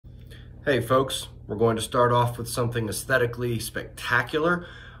Hey folks, we're going to start off with something aesthetically spectacular.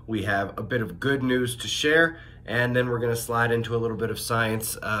 We have a bit of good news to share, and then we're going to slide into a little bit of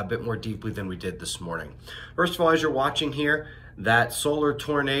science a bit more deeply than we did this morning. First of all, as you're watching here, that solar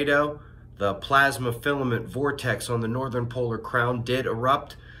tornado, the plasma filament vortex on the northern polar crown did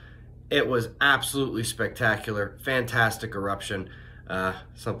erupt. It was absolutely spectacular, fantastic eruption,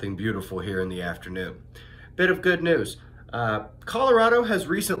 something beautiful here in the afternoon. Bit of good news. Colorado has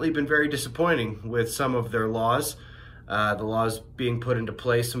recently been very disappointing with some of their laws. The laws being put into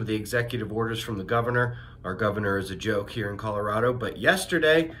place, some of the executive orders from the governor. Our governor is a joke here in Colorado, but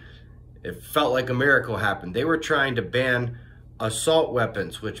yesterday it felt like a miracle happened. They were trying to ban assault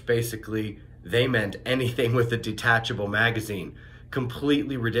weapons, which basically they meant anything with a detachable magazine.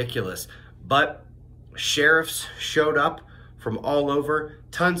 Completely ridiculous. But sheriffs showed up from all over,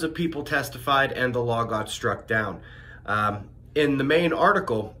 tons of people testified, and the law got struck down. In the main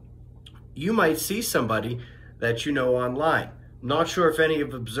article, you might see somebody that you know online. Not sure if any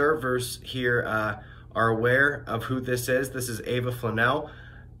of the observers here are aware of who this is. This is Ava Flanell.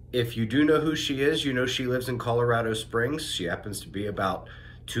 If you do know who she is, you know she lives in Colorado Springs. She happens to be about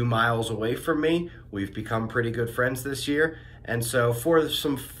 2 miles away from me. We've become pretty good friends this year. And so for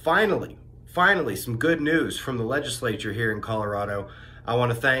some finally some good news from the legislature here in Colorado, I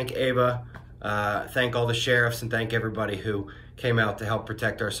want to thank Ava, thank all the sheriffs, and thank everybody who came out to help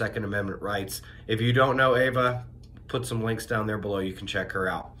protect our Second Amendment rights. If you don't know Ava, put some links down there below. You can check her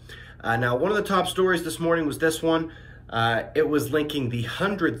out. Now, one of the top stories this morning was this one. It was linking the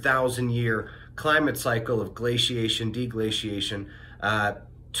 100,000-year climate cycle of glaciation, deglaciation,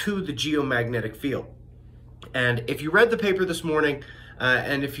 to the geomagnetic field. And if you read the paper this morning,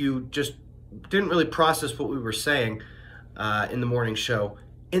 and if you just didn't really process what we were saying in the morning show,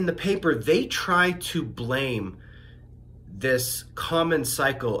 in the paper, they try to blame this common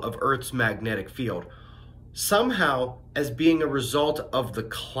cycle of Earth's magnetic field somehow as being a result of the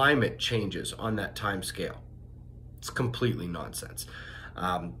climate changes on that time scale. It's completely nonsense.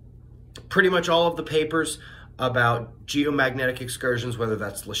 Pretty much all of the papers about geomagnetic excursions, whether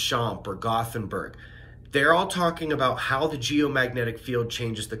that's Lechamp or Gothenburg, they're all talking about how the geomagnetic field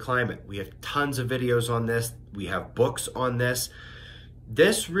changes the climate. We have tons of videos on this. We have books on this.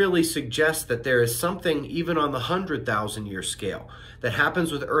 This really suggests that there is something even on the 100,000-year scale that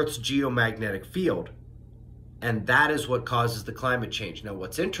happens with Earth's geomagnetic field, and that is what causes the climate change. Now,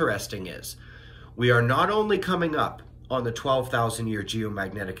 what's interesting is we are not only coming up on the 12,000-year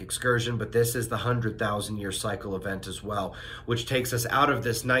geomagnetic excursion, but this is the 100,000-year cycle event as well, which takes us out of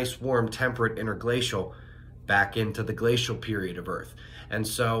this nice, warm, temperate interglacial back into the glacial period of Earth. And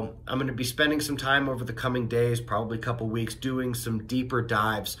so I'm going to be spending some time over the coming days, probably a couple weeks, doing some deeper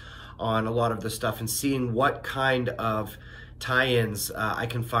dives on a lot of this stuff and seeing what kind of tie-ins I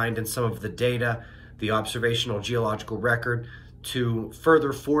can find in some of the data, the observational geological record, to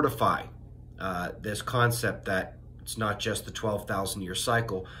further fortify this concept that it's not just the 12,000-year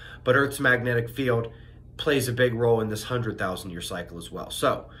cycle, but Earth's magnetic field plays a big role in this 100,000-year cycle as well.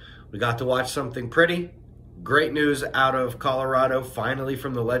 So we got to watch something pretty. Great news out of Colorado, finally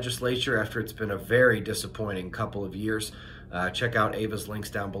from the legislature after it's been a very disappointing couple of years. Check out Ava's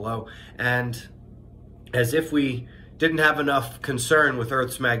links down below. And as if we didn't have enough concern with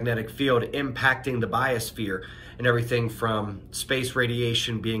Earth's magnetic field impacting the biosphere and everything from space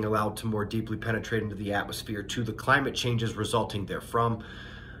radiation being allowed to more deeply penetrate into the atmosphere to the climate changes resulting therefrom,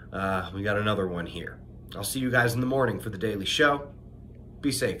 we got another one here. I'll see you guys in the morning for the daily show.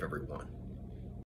 Be safe, everyone.